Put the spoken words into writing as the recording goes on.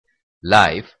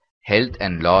life, health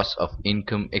and loss of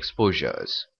income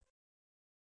exposures.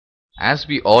 As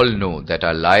we all know that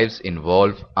our lives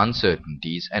involve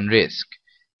uncertainties and risk,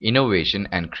 innovation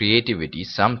and creativity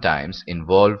sometimes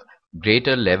involve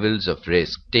greater levels of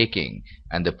risk-taking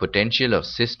and the potential of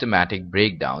systematic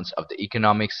breakdowns of the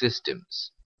economic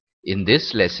systems. In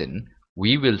this lesson,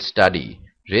 we will study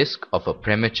risk of a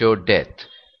premature death,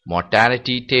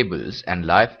 mortality tables and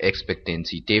life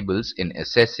expectancy tables in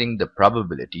assessing the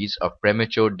probabilities of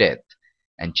premature death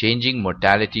and changing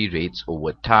mortality rates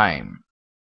over time.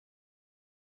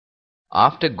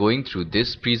 After going through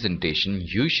this presentation,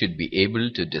 you should be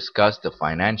able to discuss the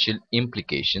financial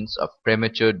implications of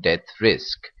premature death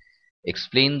risk,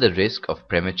 explain the risk of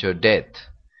premature death,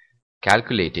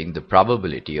 calculating the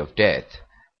probability of death,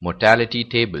 mortality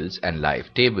tables and life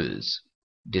tables,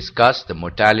 discuss the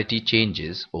mortality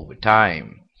changes over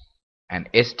time, and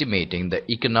estimating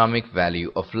the economic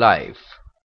value of life.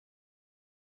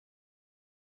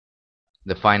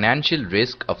 The financial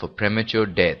risk of a premature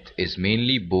death is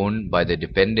mainly borne by the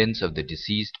dependents of the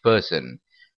deceased person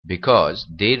because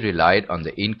they relied on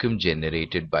the income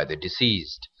generated by the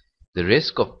deceased. The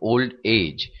risk of old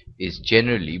age is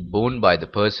generally borne by the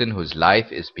person whose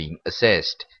life is being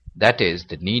assessed, that is,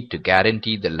 the need to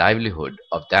guarantee the livelihood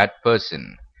of that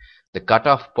person. The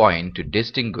cutoff point to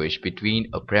distinguish between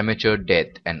a premature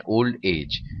death and old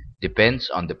age depends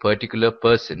on the particular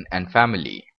person and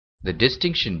family. The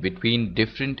distinction between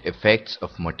different effects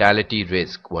of mortality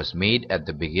risk was made at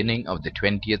the beginning of the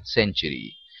 20th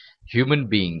century. Human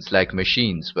beings, like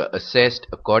machines, were assessed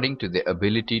according to their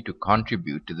ability to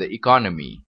contribute to the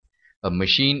economy. A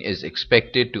machine is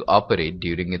expected to operate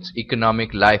during its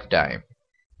economic lifetime.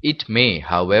 It may,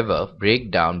 however,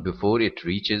 break down before it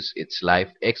reaches its life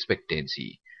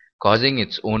expectancy, causing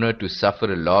its owner to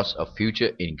suffer a loss of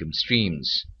future income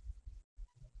streams.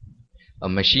 A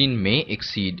machine may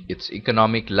exceed its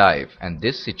economic life, and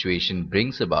this situation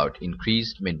brings about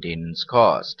increased maintenance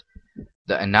cost.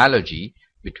 The analogy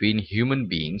between human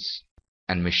beings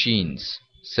and machines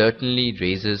certainly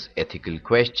raises ethical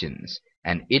questions,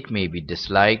 and it may be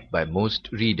disliked by most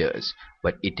readers,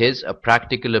 but it is a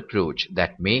practical approach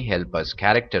that may help us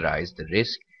characterize the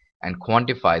risk and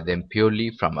quantify them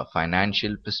purely from a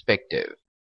financial perspective.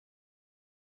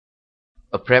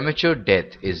 A premature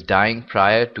death is dying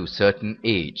prior to certain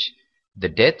age. The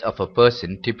death of a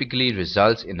person typically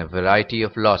results in a variety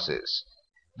of losses.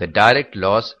 The direct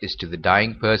loss is to the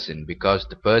dying person because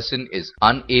the person is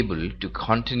unable to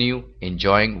continue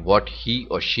enjoying what he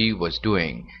or she was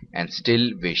doing and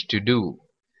still wish to do.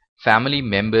 Family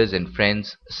members and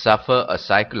friends suffer a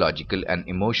psychological and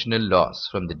emotional loss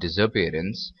from the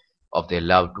disappearance of their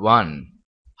loved one.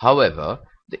 However,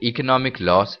 the economic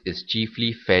loss is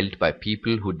chiefly felt by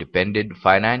people who depended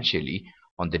financially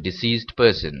on the deceased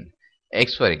person,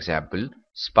 for example,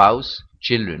 spouse,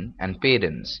 children, and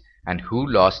parents, and who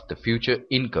lost the future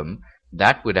income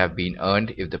that would have been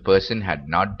earned if the person had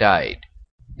not died.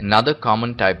 Another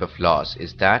common type of loss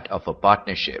is that of a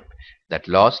partnership that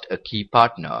lost a key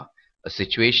partner, a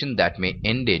situation that may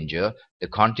endanger the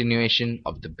continuation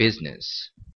of the business.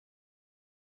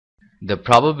 The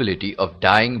probability of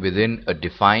dying within a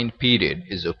defined period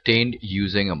is obtained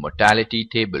using a mortality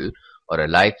table or a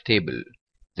life table.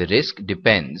 The risk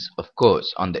depends, of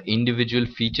course, on the individual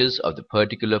features of the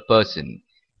particular person: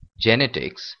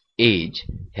 genetics, age,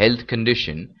 health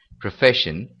condition,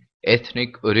 profession,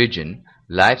 ethnic origin,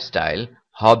 lifestyle,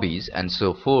 hobbies, and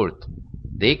so forth.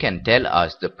 They can tell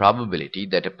us the probability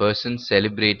that a person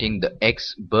celebrating the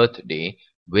X birthday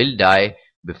will die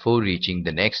before reaching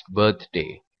the next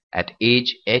birthday at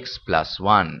age X plus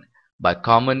 1. By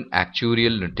common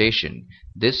actuarial notation,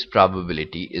 this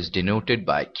probability is denoted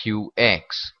by Qx.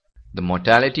 The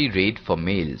mortality rate for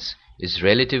males is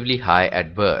relatively high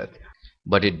at birth,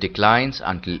 but it declines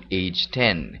until age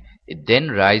 10. It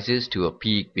then rises to a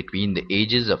peak between the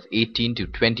ages of 18 to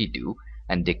 22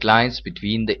 and declines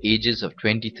between the ages of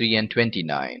 23 and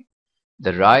 29.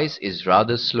 The rise is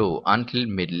rather slow until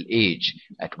middle age,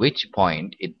 at which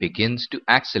point it begins to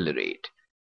accelerate.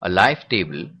 A life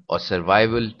table or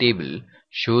survival table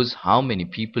shows how many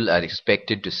people are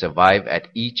expected to survive at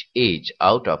each age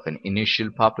out of an initial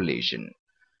population.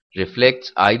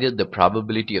 Reflects either the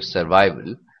probability of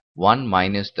survival, 1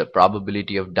 minus the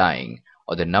probability of dying,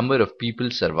 or the number of people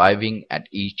surviving at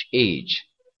each age.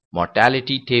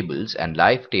 Mortality tables and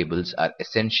life tables are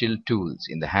essential tools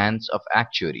in the hands of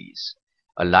actuaries.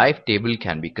 A life table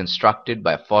can be constructed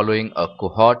by following a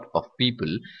cohort of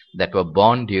people that were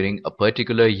born during a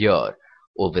particular year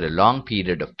over a long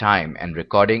period of time and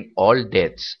recording all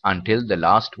deaths until the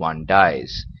last one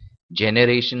dies.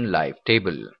 generation life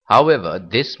table. However,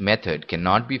 this method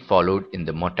cannot be followed in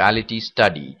the mortality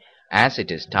study as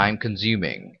it is time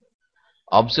consuming.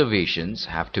 Observations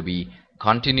have to be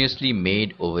continuously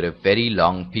made over a very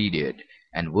long period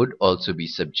and would also be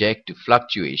subject to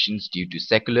fluctuations due to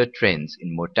secular trends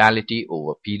in mortality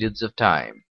over periods of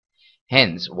time.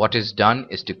 Hence, what is done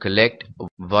is to collect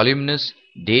voluminous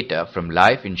data from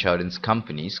life insurance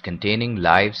companies containing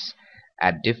lives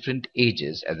at different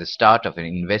ages at the start of an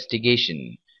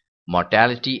investigation.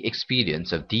 Mortality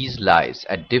experience of these lives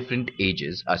at different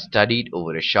ages are studied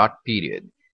over a short period,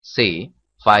 say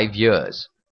 5 years,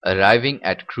 arriving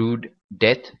at crude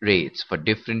death rates for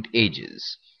different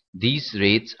ages. These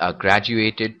rates are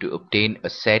graduated to obtain a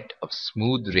set of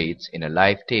smooth rates in a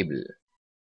life table.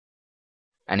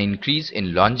 An increase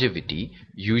in longevity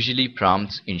usually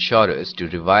prompts insurers to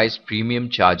revise premium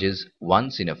charges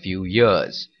once in a few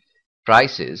years.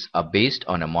 Prices are based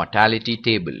on a mortality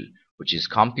table, which is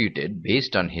computed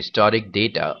based on historic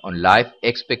data on life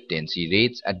expectancy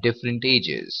rates at different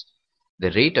ages.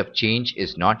 The rate of change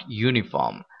is not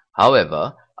uniform,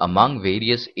 however, among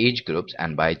various age groups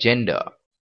and by gender.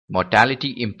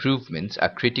 Mortality improvements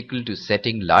are critical to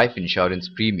setting life insurance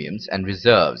premiums and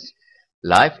reserves.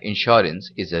 Life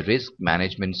insurance is a risk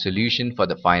management solution for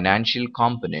the financial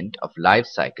component of life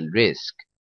cycle risk.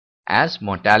 As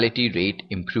mortality rate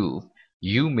improve,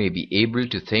 you may be able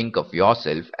to think of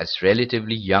yourself as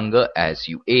relatively younger as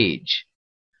you age.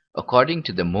 According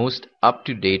to the most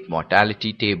up-to-date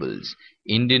mortality tables,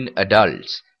 Indian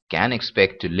adults can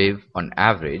expect to live on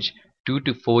average 2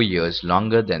 to 4 years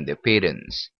longer than their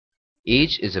parents.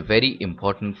 Age is a very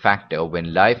important factor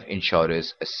when life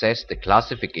insurers assess the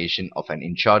classification of an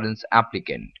insurance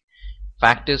applicant.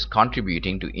 Factors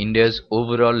contributing to India's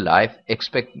overall life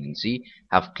expectancy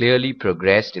have clearly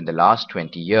progressed in the last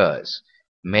 20 years.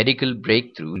 Medical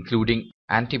breakthrough including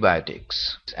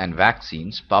antibiotics and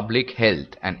vaccines, public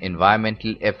health and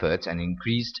environmental efforts, and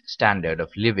increased standard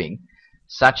of living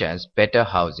such as better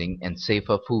housing and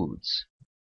safer foods.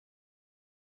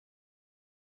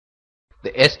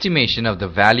 The estimation of the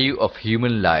value of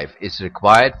human life is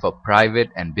required for private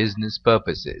and business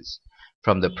purposes.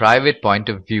 From the private point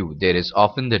of view, there is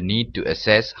often the need to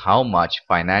assess how much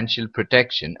financial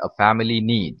protection a family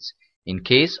needs in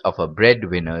case of a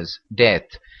breadwinner's death.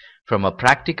 From a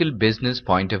practical business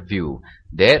point of view,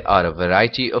 there are a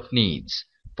variety of needs.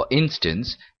 For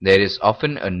instance, there is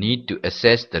often a need to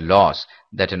assess the loss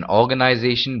that an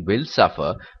organization will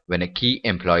suffer when a key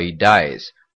employee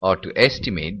dies, or to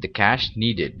estimate the cash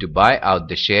needed to buy out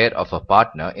the share of a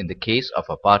partner in the case of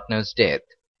a partner's death.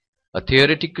 A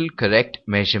theoretical correct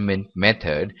measurement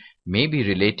method may be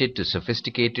related to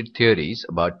sophisticated theories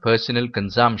about personal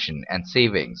consumption and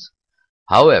savings.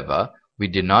 However, we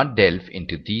do not delve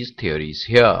into these theories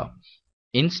here.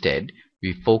 Instead,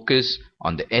 we focus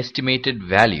on the estimated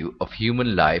value of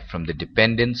human life from the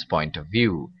dependent's point of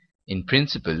view. In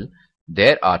principle,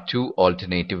 there are two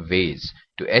alternative ways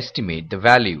to estimate the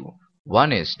value.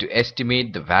 One is to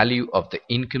estimate the value of the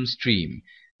income stream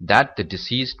that the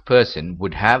deceased person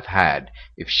would have had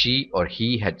if she or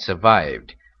he had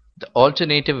survived. The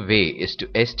alternative way is to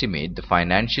estimate the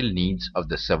financial needs of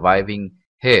the surviving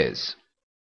heirs.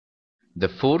 The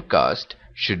forecast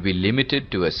should be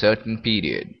limited to a certain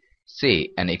period, say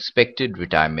an expected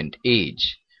retirement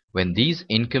age, when these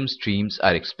income streams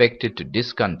are expected to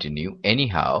discontinue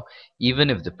anyhow, even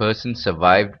if the person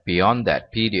survived beyond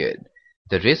that period.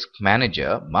 The risk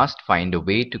manager must find a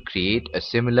way to create a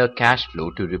similar cash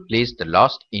flow to replace the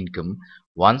lost income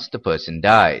once the person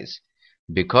dies.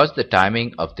 Because the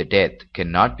timing of the death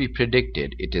cannot be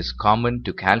predicted, it is common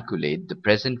to calculate the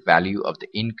present value of the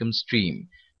income stream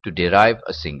to derive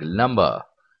a single number.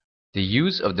 The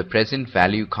use of the present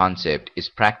value concept is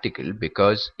practical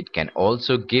because it can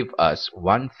also give us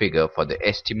one figure for the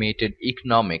estimated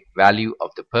economic value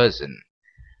of the person.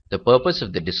 The purpose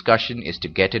of the discussion is to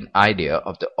get an idea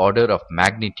of the order of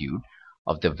magnitude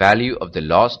of the value of the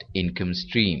lost income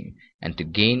stream and to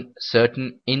gain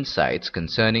certain insights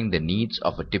concerning the needs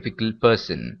of a typical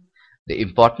person. The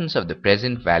importance of the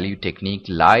present value technique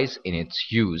lies in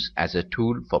its use as a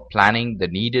tool for planning the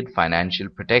needed financial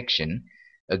protection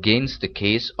against the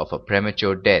case of a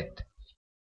premature death.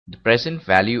 The present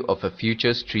value of a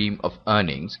future stream of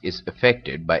earnings is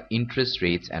affected by interest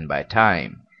rates and by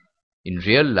time. In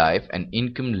real life, an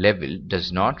income level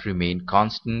does not remain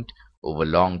constant over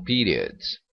long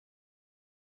periods.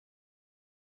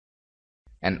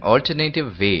 An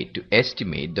alternative way to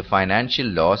estimate the financial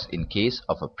loss in case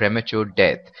of a premature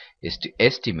death is to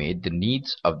estimate the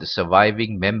needs of the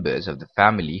surviving members of the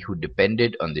family who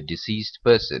depended on the deceased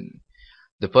person.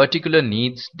 The particular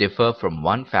needs differ from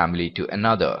one family to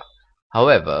another.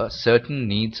 However, certain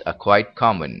needs are quite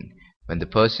common when the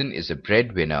person is a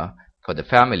breadwinner for the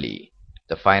family.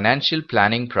 The financial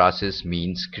planning process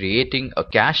means creating a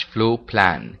cash flow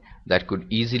plan that could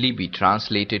easily be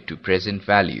translated to present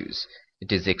values.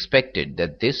 It is expected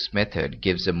that this method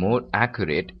gives a more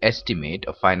accurate estimate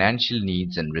of financial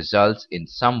needs and results in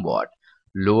somewhat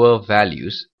lower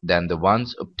values than the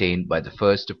ones obtained by the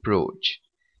first approach.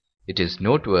 It is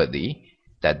noteworthy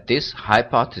that this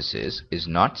hypothesis is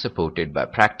not supported by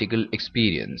practical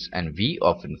experience, and we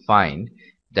often find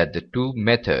that the two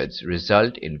methods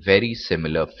result in very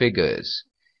similar figures.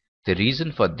 The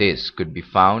reason for this could be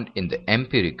found in the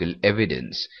empirical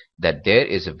evidence that there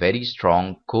is a very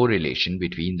strong correlation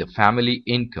between the family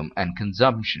income and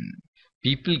consumption.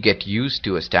 People get used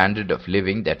to a standard of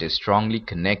living that is strongly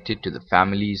connected to the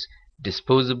family's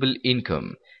disposable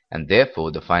income, and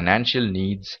therefore the financial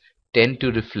needs tend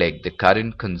to reflect the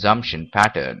current consumption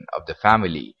pattern of the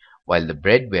family while the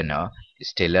breadwinner is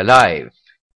still alive.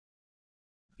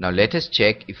 Now let us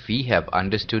check if we have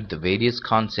understood the various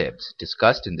concepts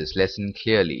discussed in this lesson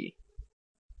clearly.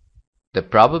 The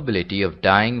probability of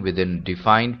dying within a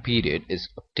defined period is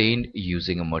obtained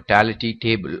using a mortality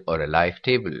table or a life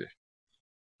table.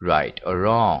 Right or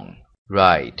wrong?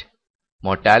 Right.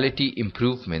 Mortality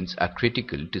improvements are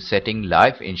critical to setting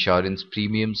life insurance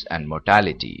premiums and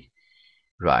mortality.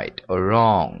 Right or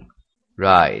wrong?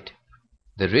 Right.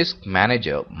 The risk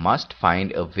manager must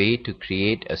find a way to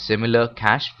create a similar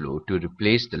cash flow to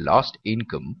replace the lost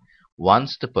income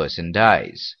once the person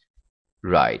dies.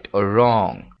 Right or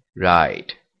wrong?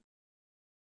 Right.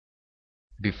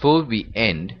 Before we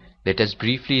end, let us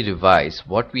briefly revise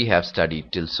what we have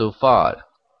studied till so far.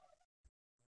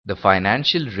 The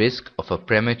financial risk of a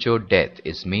premature death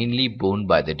is mainly borne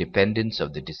by the dependents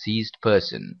of the deceased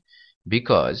person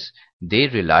because they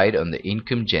relied on the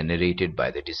income generated by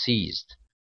the deceased.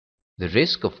 The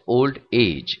risk of old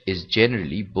age is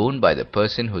generally borne by the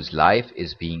person whose life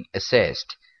is being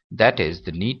assessed, that is,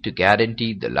 the need to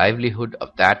guarantee the livelihood of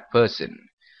that person.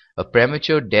 A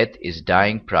premature death is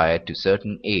dying prior to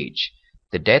certain age.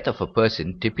 The death of a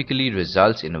person typically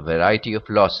results in a variety of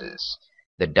losses.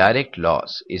 The direct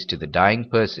loss is to the dying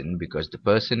person because the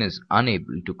person is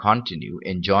unable to continue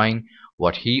enjoying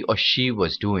what he or she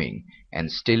was doing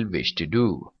and still wish to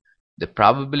do. The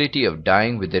probability of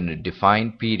dying within a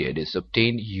defined period is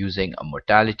obtained using a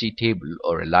mortality table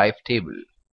or a life table.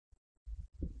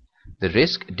 The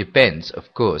risk depends,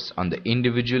 of course, on the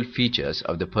individual features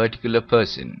of the particular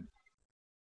person: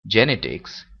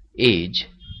 genetics, age,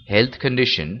 health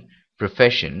condition,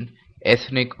 profession,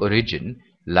 ethnic origin,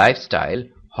 lifestyle,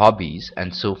 hobbies,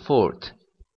 and so forth.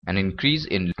 An increase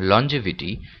in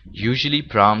longevity usually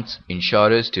prompts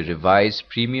insurers to revise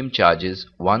premium charges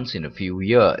once in a few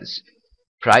years.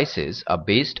 Prices are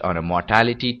based on a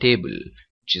mortality table,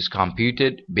 which is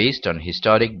computed based on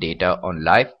historic data on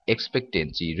life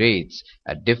expectancy rates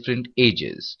at different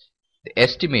ages. The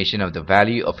estimation of the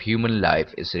value of human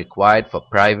life is required for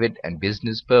private and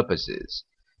business purposes.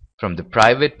 From the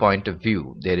private point of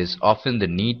view, there is often the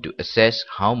need to assess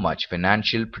how much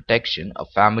financial protection a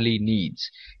family needs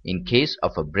in case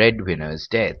of a breadwinner's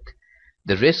death.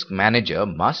 The risk manager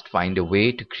must find a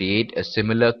way to create a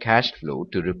similar cash flow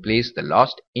to replace the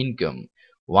lost income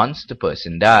once the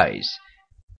person dies.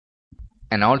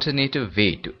 An alternative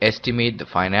way to estimate the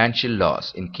financial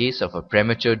loss in case of a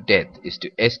premature death is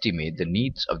to estimate the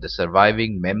needs of the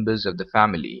surviving members of the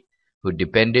family who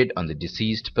depended on the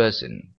deceased person.